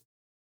 yeah.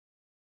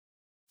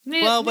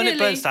 Ne- Well, when it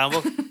nearly. burns down,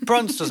 well,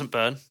 bronze doesn't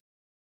burn.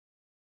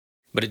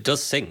 But it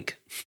does sink.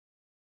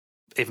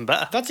 Even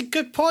better. That's a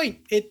good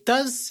point. It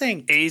does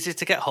sink. Easy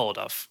to get hold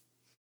of.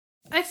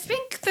 I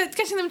think that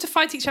getting them to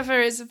fight each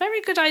other is a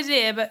very good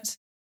idea, but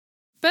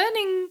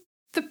burning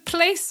the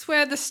place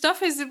where the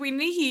stuff is that we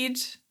need...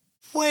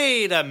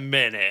 Wait a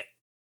minute.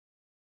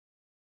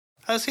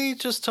 Has he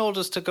just told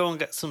us to go and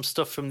get some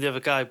stuff from the other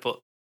guy, but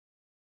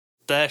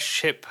their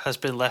ship has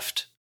been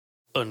left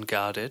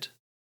unguarded?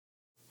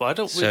 Why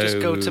don't we just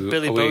go to So,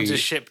 Billy are Bones' we-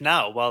 ship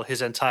now while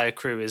his entire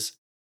crew is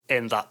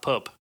in that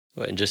pub?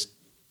 And just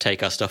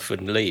take our stuff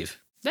and leave.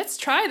 Let's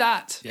try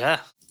that. Yeah.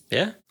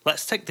 Yeah?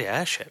 Let's take the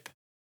airship.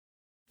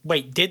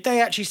 Wait, did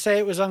they actually say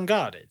it was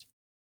unguarded?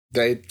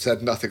 They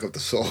said nothing of the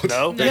sort.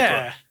 No?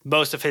 Yeah. but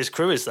most of his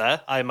crew is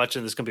there. I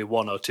imagine there's going to be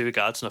 1 or 2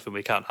 guards, nothing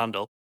we can't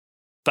handle.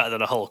 Better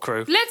than a whole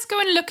crew. Let's go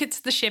and look at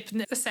the ship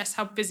and assess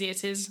how busy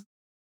it is.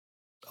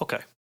 Okay.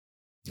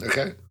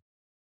 Okay.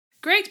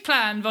 Great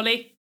plan,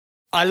 Volley.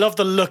 I love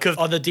the look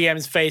on the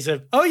DM's face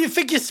of, oh, you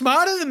think you're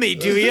smarter than me,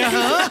 do you,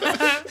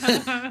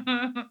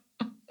 huh?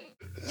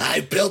 I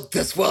built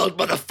this world,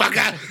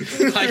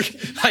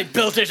 motherfucker. I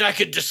built it, I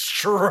could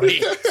destroy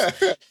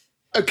it.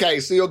 Okay,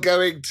 so you're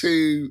going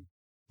to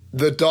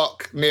the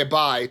dock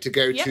nearby to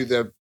go Yeah. to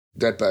the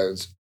Dead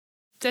Bones.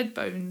 Dead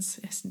bones,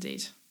 yes,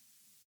 indeed.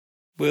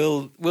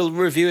 We'll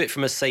review it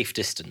from a safe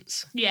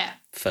distance Yeah.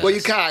 first. Well,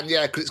 you can,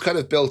 yeah, because it's kind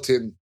of built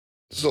in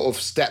sort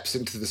of steps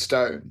into the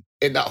stone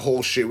in that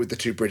horseshoe with the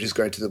 2 bridges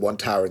going to the one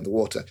tower in the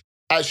water.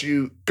 As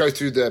you go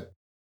through the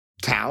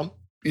town,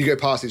 you go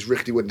past these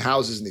rickety wooden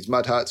houses and these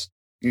mud huts.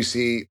 You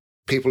see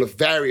people of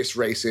various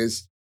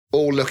races,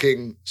 all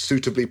looking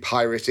suitably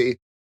piratey.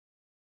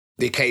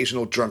 The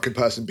occasional drunken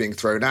person being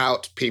thrown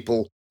out,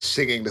 people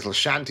singing little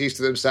shanties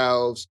to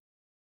themselves,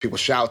 people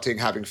shouting,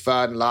 having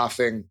fun,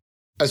 laughing,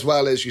 as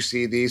well as you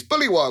see these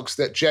bullywogs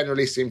that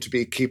generally seem to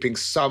be keeping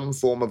some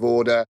form of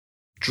order,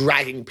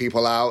 dragging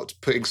people out,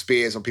 putting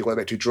spears on people that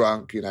are a bit too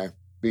drunk, you know,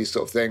 these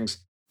sort of things.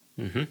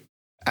 Mm-hmm.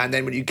 And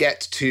then when you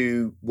get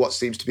to what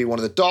seems to be one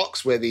of the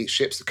docks where the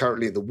ships are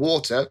currently in the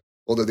water,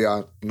 although they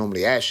are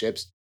normally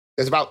airships,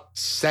 there's about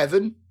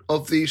 7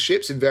 of these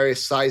ships in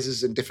various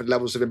sizes and different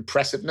levels of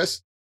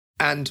impressiveness.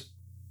 And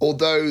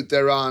although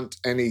there aren't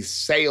any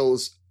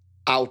sails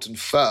out and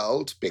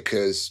furled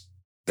because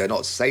they're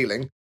not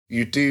sailing,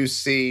 you do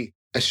see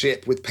a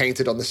ship with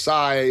painted on the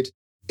side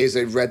is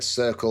a red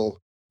circle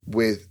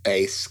with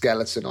a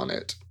skeleton on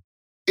it.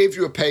 if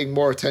you were paying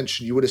more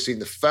attention, you would have seen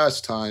the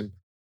first time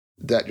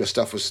that your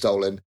stuff was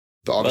stolen.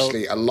 But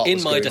obviously, a lot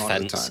was going on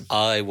at the time.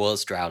 I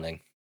was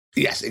drowning.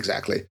 Yes,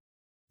 exactly.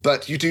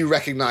 But you do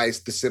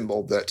recognize the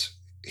symbol that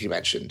he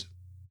mentioned.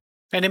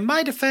 And in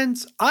my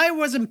defense, I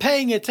wasn't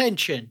paying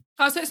attention.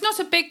 Oh, so it's not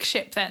a big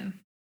ship then?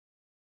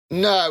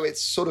 No,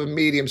 it's sort of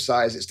medium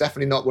size. It's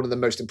definitely not one of the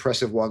most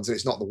impressive ones, and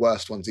it's not the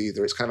worst ones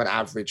either. It's kind of an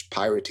average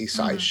piratey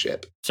size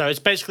ship. So it's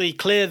basically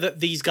clear that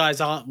these guys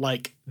aren't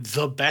like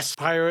the best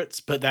pirates,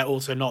 but they're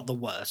also not the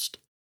worst.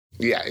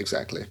 Yeah,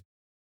 exactly.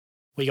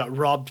 We got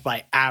robbed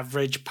by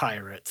average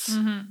pirates.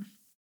 Mm-hmm.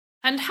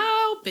 And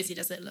how busy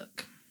does it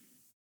look?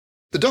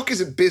 The dock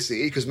isn't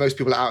busy because most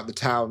people are out in the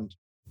town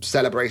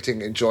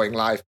celebrating, enjoying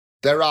life.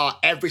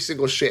 Every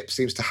single ship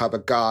seems to have a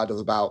guard of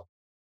about,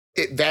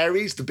 it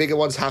varies. The bigger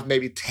ones have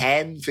maybe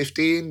 10,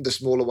 15. The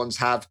smaller ones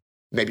have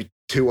maybe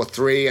 2 or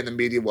 3, and the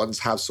medium ones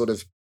have sort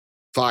of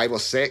 5 or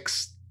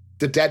 6.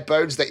 The dead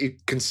bones that you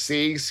can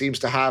see seems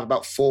to have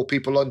about 4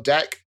 people on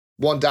deck,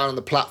 1 down on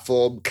the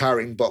platform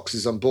carrying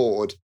boxes on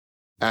board,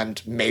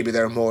 and maybe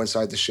there are more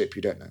inside the ship,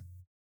 you don't know.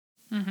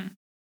 Mm-hmm.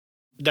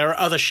 There are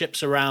other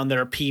ships around, there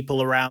are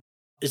people around.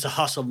 It's a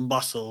hustle and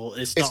bustle.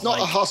 It's not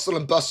a hustle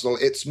and bustle.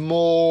 It's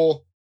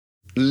more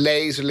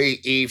lazily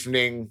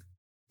evening.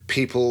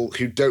 People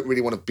who don't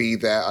really want to be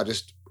there are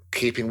just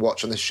keeping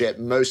watch on the ship.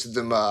 Most of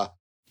them are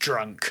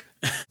drunk.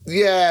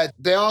 Yeah,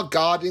 they are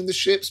guarding the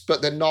ships,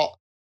 but they're not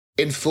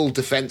in full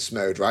defense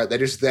mode, right? They're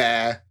just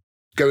there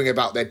going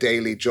about their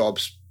daily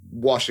jobs,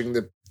 washing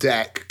the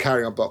deck,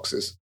 carrying on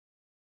boxes.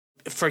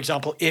 For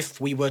example,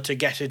 if we were to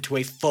get into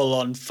a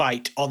full-on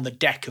fight on the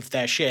deck of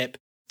their ship,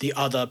 the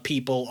other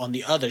people on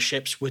the other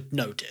ships would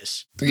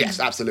notice. Yes,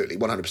 absolutely,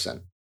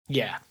 100%.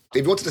 Yeah.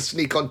 If you wanted to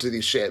sneak onto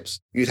these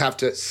ships, you'd have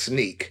to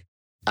sneak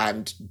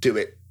and do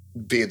it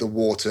via the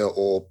water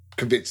or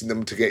convincing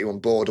them to get you on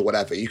board or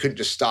whatever. You couldn't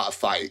just start a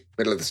fight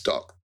middle of the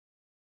stock.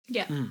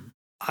 Yeah.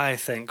 I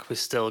think we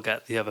still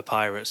get the other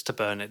pirates to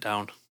burn it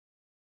down.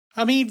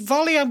 I mean,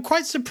 Volley, I'm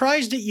quite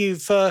surprised at you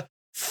for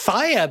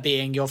fire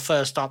being your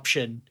first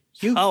option.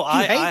 You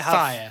hate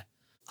fire.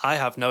 I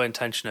have no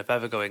intention of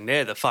ever going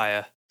near the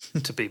fire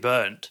to be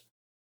burned.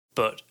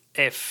 But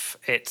if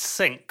it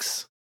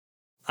sinks,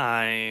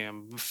 I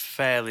am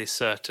fairly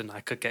certain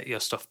I could get your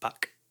stuff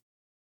back.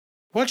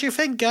 What do you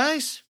think,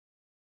 guys?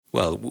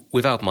 Well,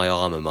 without my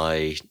armour,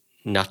 my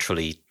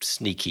naturally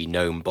sneaky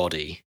gnome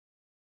body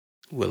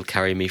will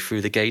carry me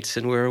through the gates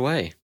and we're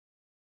away.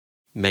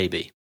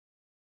 Maybe.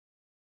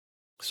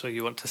 So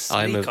you want to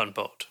sneak on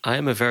board? I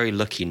am a very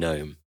lucky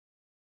gnome.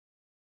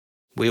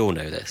 We all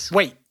know this.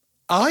 Wait,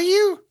 are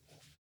you?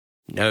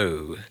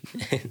 No.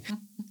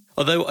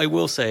 Although I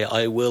will say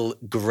I will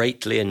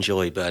greatly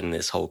enjoy burning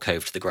this whole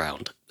cove to the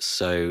ground.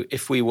 So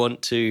if we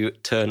want to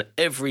turn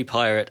every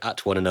pirate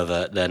at one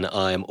another, then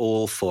I am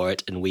all for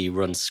it, and we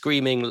run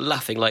screaming,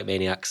 laughing like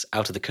maniacs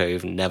out of the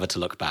cove, never to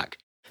look back.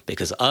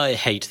 Because I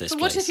hate this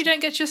place. What if you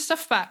don't get your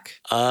stuff back?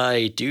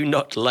 I do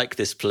not like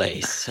this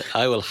place.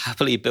 I will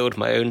happily build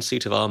my own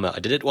suit of armour. I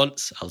did it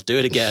once, I'll do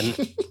it again,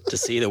 to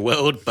see the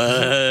world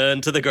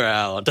burn to the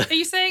ground. Are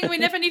you saying we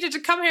never needed to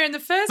come here in the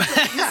first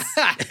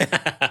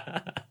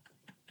place?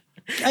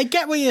 I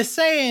get what you're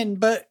saying,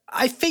 but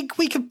I think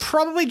we could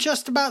probably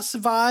just about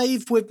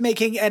survive with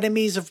making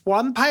enemies of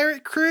one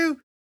pirate crew.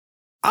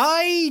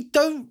 I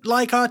don't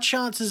like our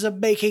chances of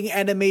making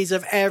enemies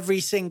of every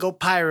single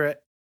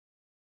pirate.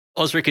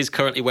 Osric is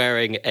currently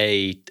wearing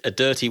a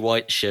dirty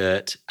white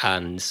shirt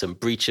and some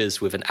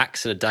breeches with an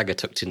axe and a dagger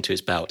tucked into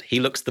his belt. He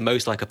looks the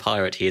most like a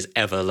pirate he has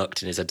ever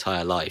looked in his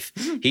entire life.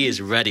 He is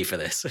ready for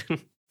this.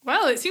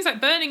 Well, it seems like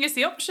burning is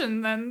the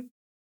option then.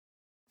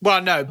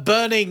 Well, no,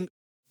 burning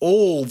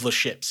all the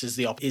ships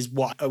is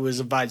what I was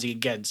advising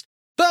against.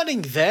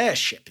 Burning their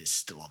ship is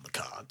still on the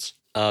cards.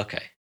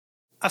 Okay.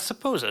 I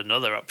suppose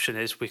another option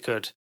is we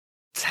could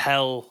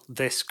tell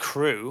this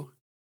crew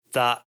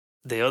that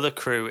the other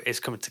crew is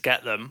coming to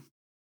get them,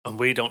 and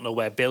we don't know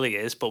where Billy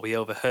is, but we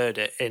overheard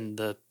it in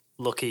the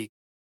Lucky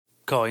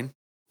Coin,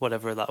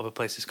 whatever that other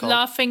place is called.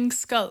 Laughing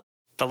Skull.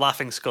 The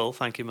Laughing Skull,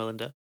 thank you,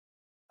 Melinda.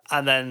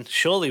 And then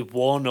surely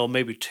 1 or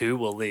maybe 2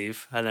 will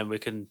leave, and then we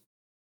could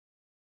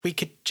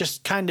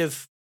just kind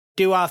of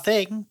do our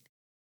thing.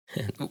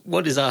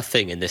 What is our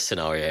thing in this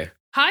scenario?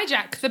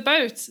 Hijack the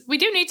boat. We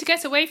do need to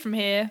get away from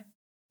here.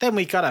 Then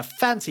we got a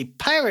fancy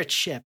pirate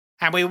ship.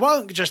 And we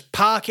won't just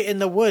park it in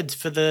the woods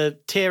for the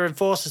tier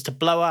enforcers to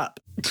blow up.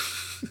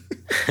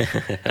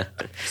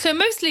 So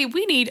mostly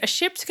we need a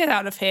ship to get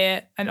out of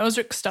here and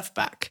Osric's stuff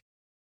back.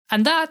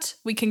 And that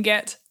we can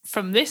get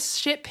from this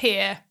ship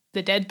here,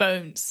 the Dead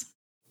Bones.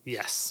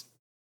 Yes.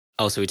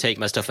 Oh, so we take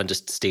my stuff and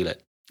just steal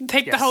it?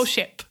 Take the whole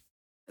ship.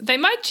 They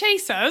might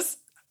chase us,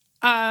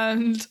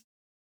 and...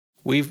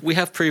 We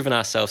have proven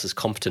ourselves as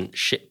competent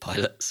ship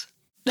pilots.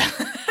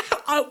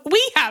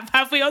 We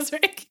have we,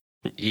 Osric?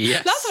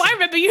 Yes. That's why I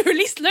remember you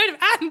released a load of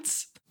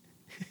ants.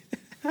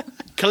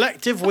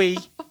 Collective we.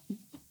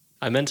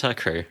 I meant our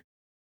crew.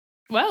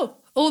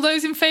 Well, all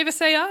those in favour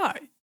say aye.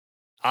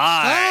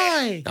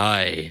 Aye.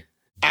 Aye.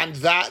 And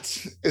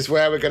that is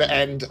where we're going to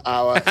end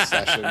our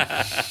session.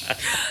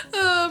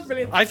 Oh,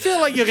 brilliant. I feel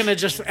like you're going to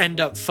just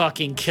end up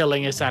fucking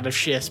killing us out of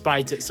sheer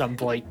spite at some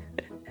point.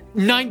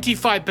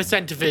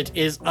 95% of it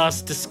is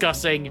us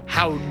discussing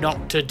how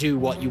not to do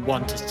what you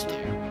want us to do.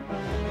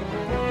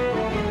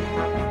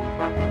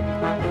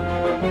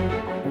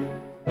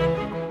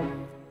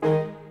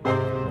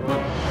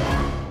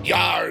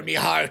 Yar, me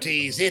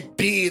hearties, it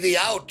be the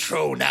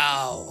outro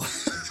now.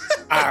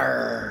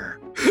 Arr.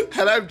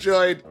 And I'm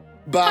joined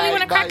by... You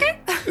want a cracker?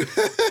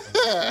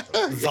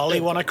 Volley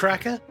want a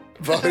cracker?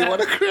 Volley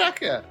want a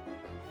cracker.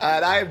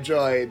 And I'm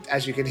joined,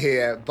 as you can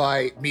hear,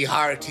 by me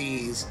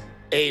hearties,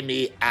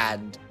 Amy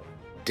and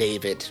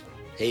David.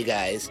 Hey,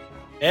 guys.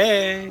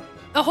 Hey.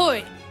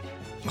 Ahoy.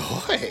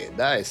 Oh,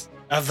 nice.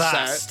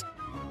 Avast. So,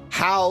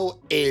 how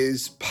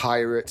is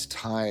Pirate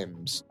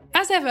Times?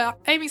 As ever,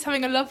 Amy's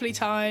having a lovely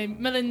time.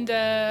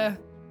 Melinda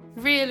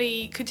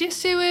really could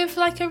just do with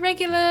like a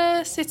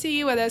regular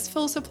city where there's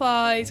full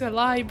supplies, a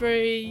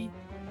library.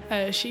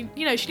 She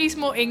needs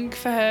more ink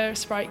for her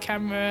sprite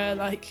camera.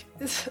 Like,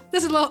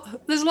 there's a lot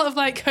of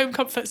like home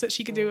comforts that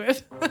she can do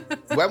with.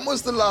 When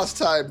was the last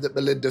time that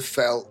Melinda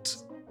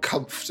felt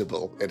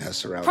comfortable in her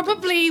surroundings?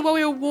 Probably while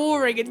we were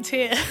warring in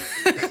Tyr.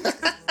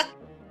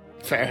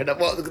 Fair enough.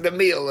 Well, the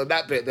meal and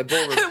that bit, the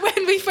ballroom.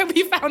 when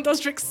we found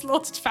Osric's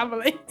slaughtered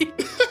family.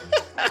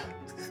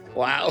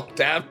 Wow,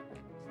 damn.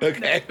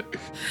 Okay.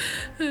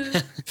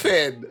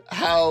 Finn,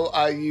 how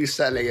are you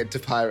settling into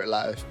pirate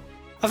life?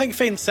 I think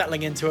Finn's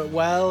settling into it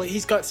well.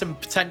 He's got some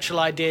potential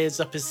ideas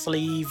up his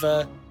sleeve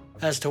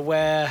as to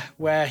where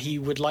he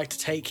would like to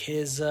take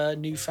his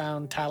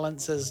newfound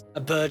talents as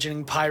a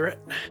burgeoning pirate.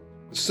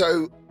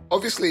 So,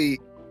 obviously,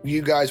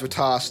 you guys were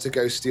tasked to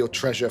go steal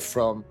treasure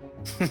from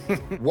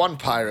one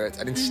pirate,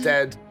 and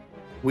instead,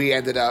 we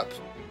ended up,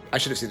 I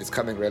should have seen this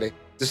coming, really,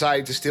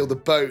 deciding to steal the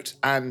boat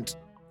and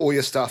all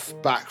your stuff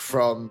back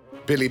from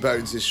Billy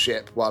Bones'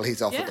 ship while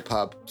he's off at the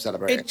pub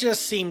celebrating. It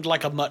just seemed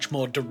like a much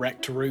more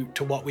direct route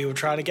to what we were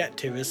trying to get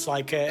to. It's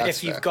like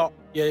if you've fair. got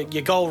your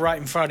goal right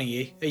in front of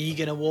you, are you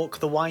going to walk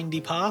the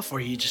windy path, or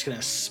are you just going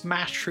to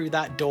smash through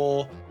that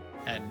door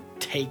and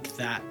take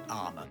that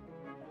armor?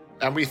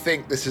 And we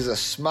think this is a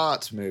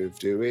smart move,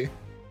 do we?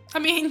 I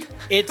mean,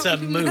 It's a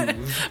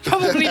move.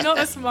 probably not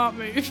a smart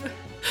move.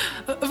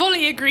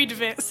 Volley agreed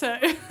with it, so.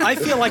 I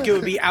feel like it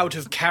would be out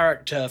of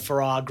character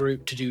for our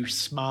group to do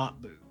smart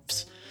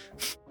moves.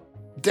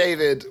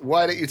 David,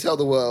 why don't you tell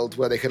the world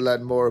where they can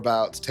learn more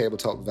about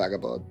Tabletop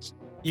Vagabonds?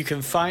 You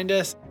can find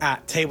us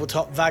at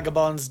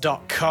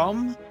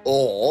tabletopvagabonds.com.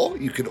 Or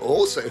you can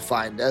also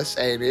find us,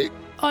 Amy.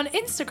 On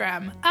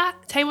Instagram at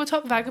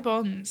Tabletop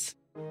Vagabonds.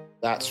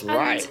 That's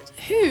right. And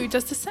who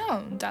does the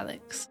sound,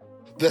 Alex?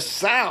 The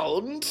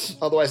sound,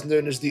 otherwise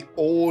known as the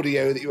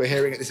audio that you are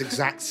hearing at this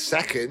exact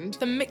second,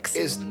 The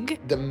mixing.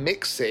 the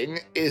mixing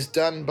is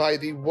done by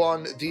the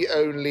one, the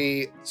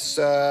only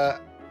Sir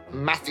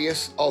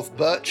Matthias of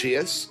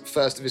Birchius,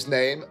 first of his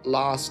name,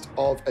 last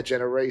of a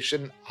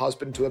generation,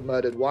 husband to a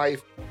murdered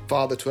wife,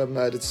 father to a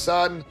murdered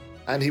son,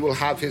 and he will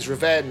have his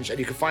revenge. And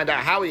you can find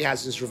out how he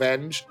has his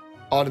revenge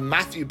on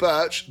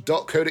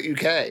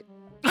matthewbirch.co.uk.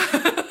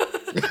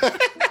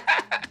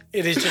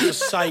 It is just a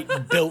site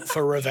built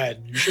for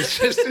revenge. It's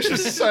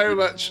just so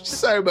much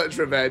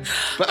revenge,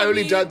 but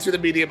only done through the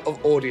medium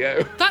of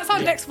audio. That's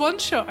our next one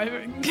shot, I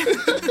think.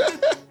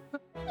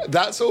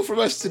 That's all from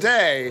us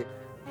today.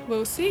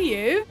 We'll see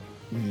you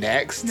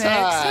Next Next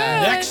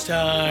time. time. Next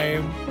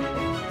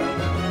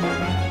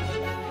time.